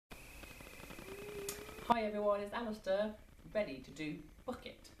Hi everyone, it's Alistair, ready to do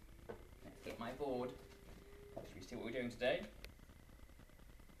bucket. Let's get my board. Should we see what we're doing today?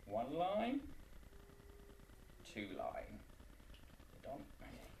 One line, two line. Put on.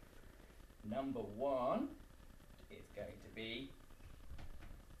 Okay. Number one is going to be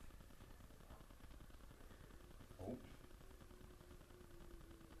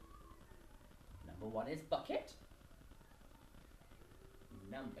Number one is bucket.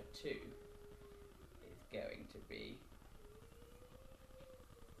 Number two is going to be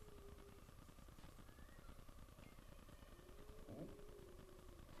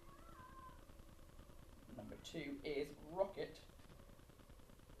Number two is rocket.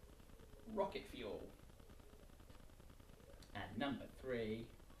 Rocket fuel. And number three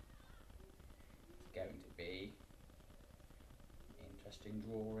is going to be interesting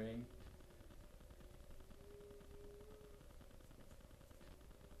drawing.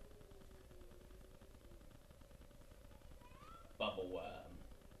 Bubble worm.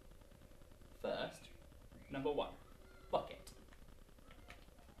 First, number one, bucket.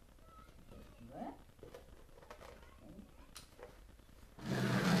 There.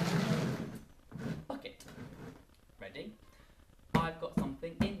 Bucket. Ready? I've got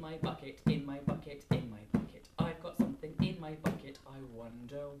something in my bucket, in my bucket, in my bucket. I've got something in my bucket, I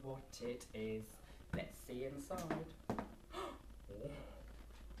wonder what it is. Let's see inside.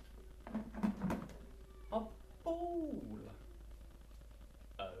 A ball.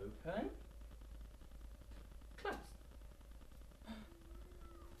 Open. Close.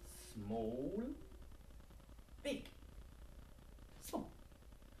 Small. Big. Small.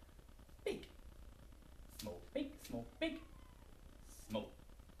 Big. Small, big, small, big. Small.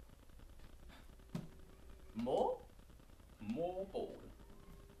 More. More ball.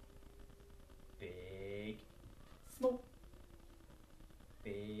 Big. Small.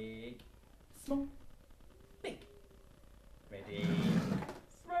 Big. Small. Big. Ready.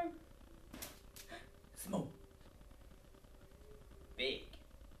 Throw. Small. Big.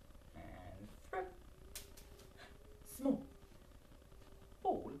 And throw. Small.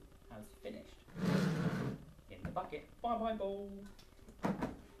 Ball has finished. In the bucket. Bye bye ball.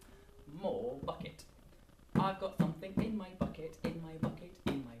 More bucket. I've got something in my bucket, in my bucket,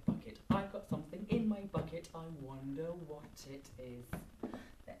 in my bucket. I've got something in my bucket, I wonder what it is.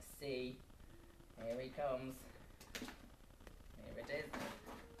 Let's see. Here he comes. Here it is.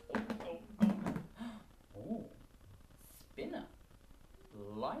 Oh, spinner.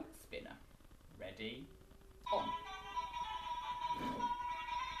 Light spinner. Ready? On.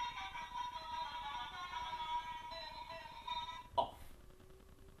 Off.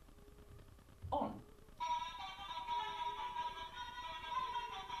 On.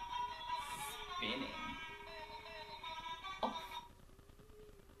 Spinning. Off.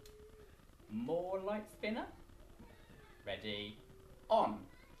 More light spinner. Ready? On.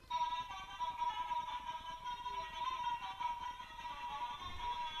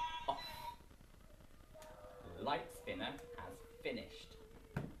 Off. Light spinner has finished.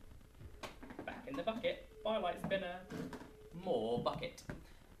 Back in the bucket. Bye light spinner. More bucket.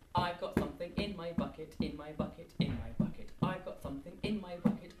 I've got something in my bucket, in my bucket, in my bucket. I've got something in my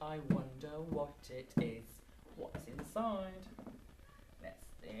bucket, I wonder what it is. What's inside? Let's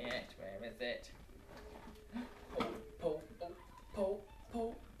see it. Where is it? Pull, pull, pull, pull,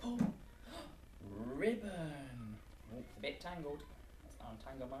 pull, pull. Ribbon. Oh, it's a bit tangled. Let's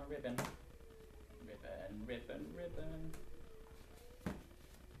untangle my ribbon. Ribbon, ribbon, ribbon.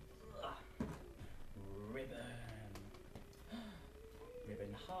 Ribbon.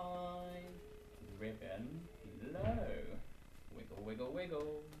 Ribbon high, ribbon low. Wiggle, wiggle,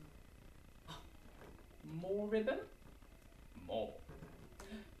 wiggle. More ribbon, more.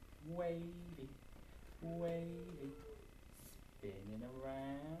 Wavy, wavy, spinning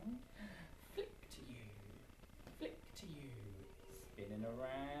around. Flick to you, flick to you. Spinning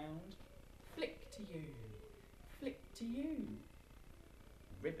around. Flick to you, flick to you.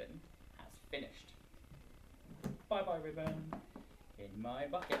 Ribbon has finished. Bye bye ribbon. In my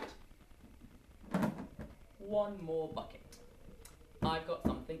bucket. One more bucket. I've got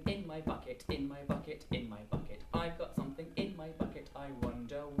something in my bucket, in my bucket, in my bucket. I've got something in my bucket, I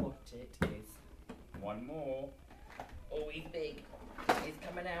wonder what it is. One more. Oh, he's big. He's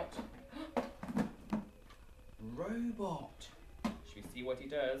coming out. Robot. Should we see what he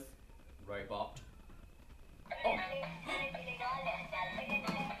does? Robot. Oh.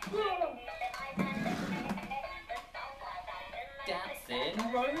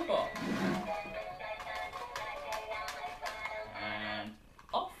 Dancing robot. And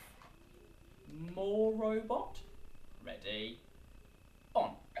off. More robot. Ready.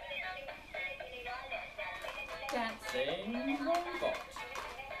 On.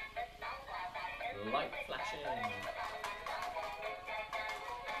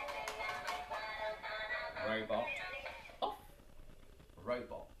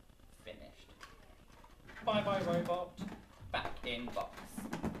 robot. Finished. Bye bye robot. Back in box.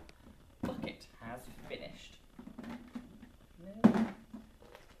 Bucket has finished.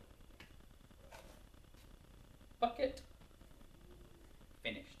 Bucket.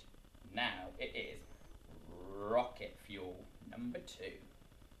 Finished. Now it is rocket fuel number 2.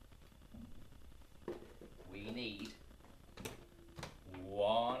 We need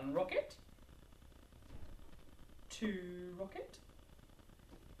 1 rocket, 2 rocket,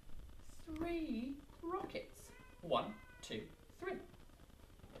 3 rockets. 1, 2, 3.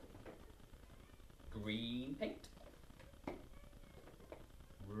 Green paint,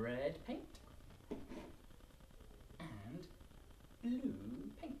 red paint, and blue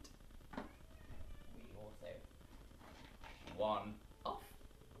paint. We also 1 off,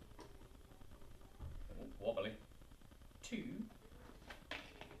 wobbly, 2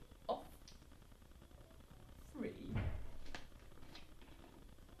 off, 3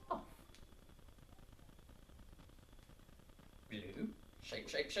 off. Blue, shake,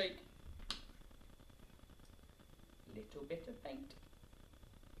 shake, shake. Little bit of paint.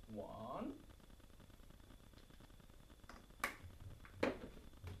 1.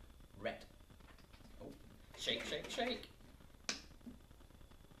 Red. Oh, shake, shake, shake.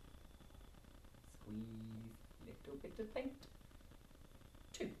 Squeeze. Little bit of paint.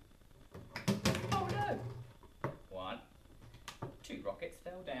 2. Oh no! 1. 2 rockets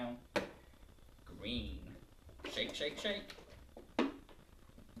fell down. Green. Shake, shake, shake.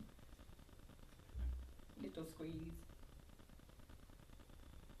 Little squeeze.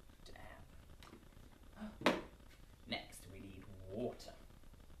 Down. Next we need water.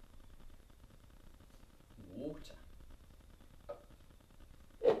 Water.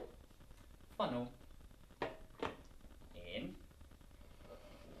 Funnel. In.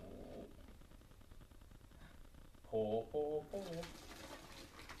 Pour, pour, pour.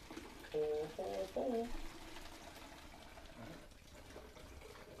 Pour, pour, pour.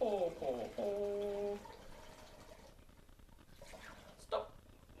 Pour, pour, pour. Stop.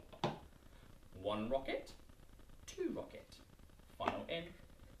 1 rocket, 2 rocket. Funnel in.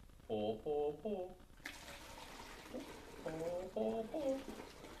 Pour, pour, pour. Pour, pour, pour.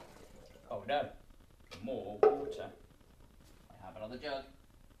 Oh no, more water. I have another jug.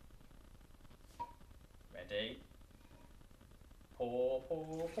 Ready? Pour,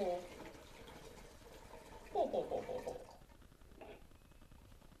 pour, pour. Pour, pour, pour, pour, pour.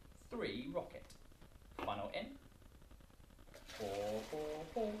 3 rocket. Funnel in. Pour, pour,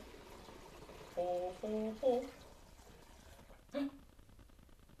 pour. Pour, pour, pour.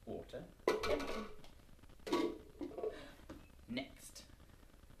 Water. Next.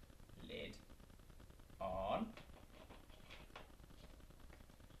 Lid on.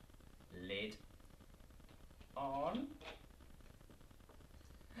 Lid on.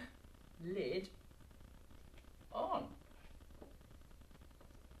 Lid on.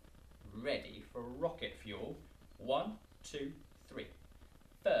 Ready for rocket fuel. 1, 2, 3.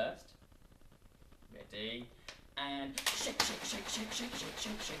 First, ready, and shake, shake, shake, shake, shake, shake,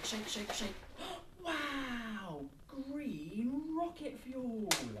 shake, shake, shake, shake, shake. Wow! Green rocket fuel.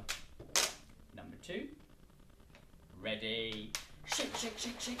 Number 2. Ready. Shake, shake,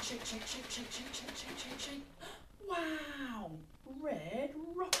 shake, shake, shake, shake, shake, shake, shake, shake, shake, shake, shake. Wow! Red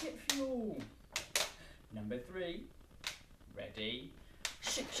rocket fuel. Number 3. Ready.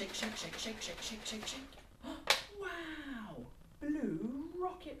 Shake, shake, shake, shake, shake, shake, shake, shake, shake. Wow! Blue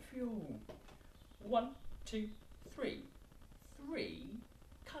rocket fuel. 1, 2, 3. 3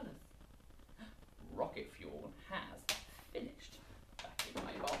 colours. Rocket fuel has finished. Back in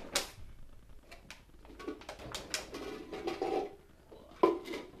my box.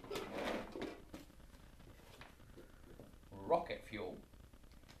 Rocket fuel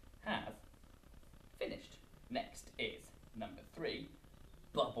has finished. Next is number 3,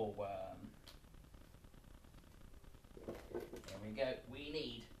 bubble worm. Here we go. We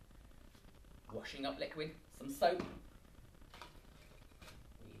need washing up liquid, some soap.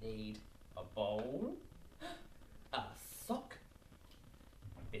 We need a bowl, a sock,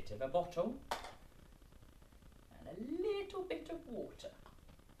 a bit of a bottle, and a little bit of water.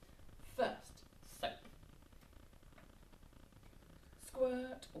 First, soap.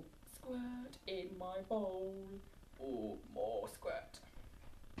 Squirt, oh, squirt in my bowl. Oh, more squirt.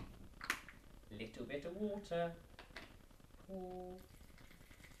 Little bit of water. Pour.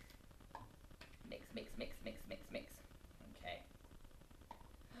 Mix, mix, mix, mix, mix, mix. Okay.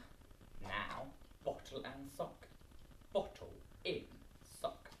 Now, bottle and sock. Bottle in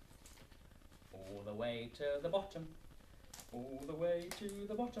sock. All the way to the bottom. All the way to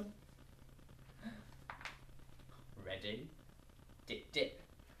the bottom. Ready? Dip, dip.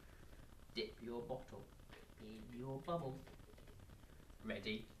 bottle in your bubble.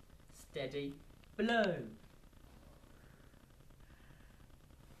 Ready, steady, blow.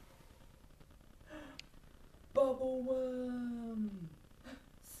 Bubble worm.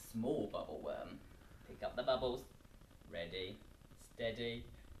 Small bubble worm. Pick up the bubbles. Ready, steady.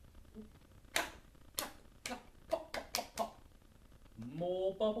 Clap, pop, pop, pop, pop.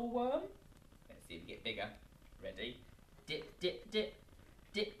 More bubble worm. Let's see if we get bigger. Ready, dip, dip, dip,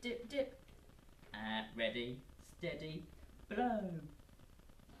 dip, dip, dip. Ready, steady, blow.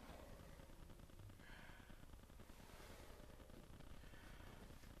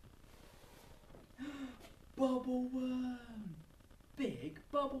 Bubble worm. Big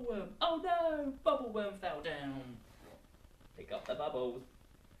bubble worm. Oh no, bubble worm fell down. Pick up the bubbles.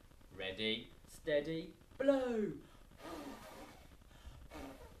 Ready, steady, blow.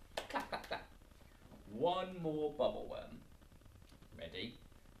 Clap, clap, clap. One more bubble worm. Ready,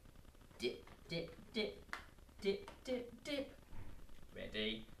 dip, dip, dip, dip, dip, dip.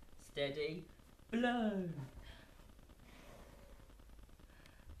 Ready, steady, blow.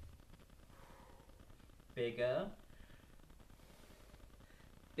 Bigger,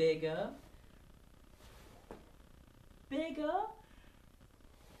 bigger, bigger.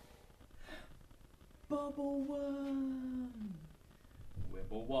 Bubble worm.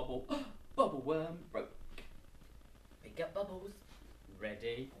 Wibble wobble, bubble worm broke. Pick up bubbles.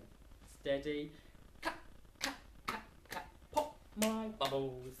 Ready, steady, clap, clap, clap, clap, pop my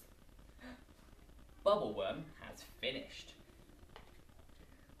bubbles. Bubble worm has finished.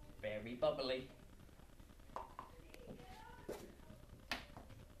 Very bubbly.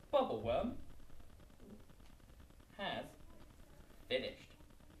 Bubble worm has finished.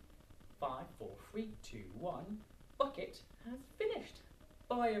 5, 4, 3, 2, 1. Bucket has finished.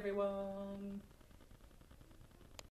 Bye everyone.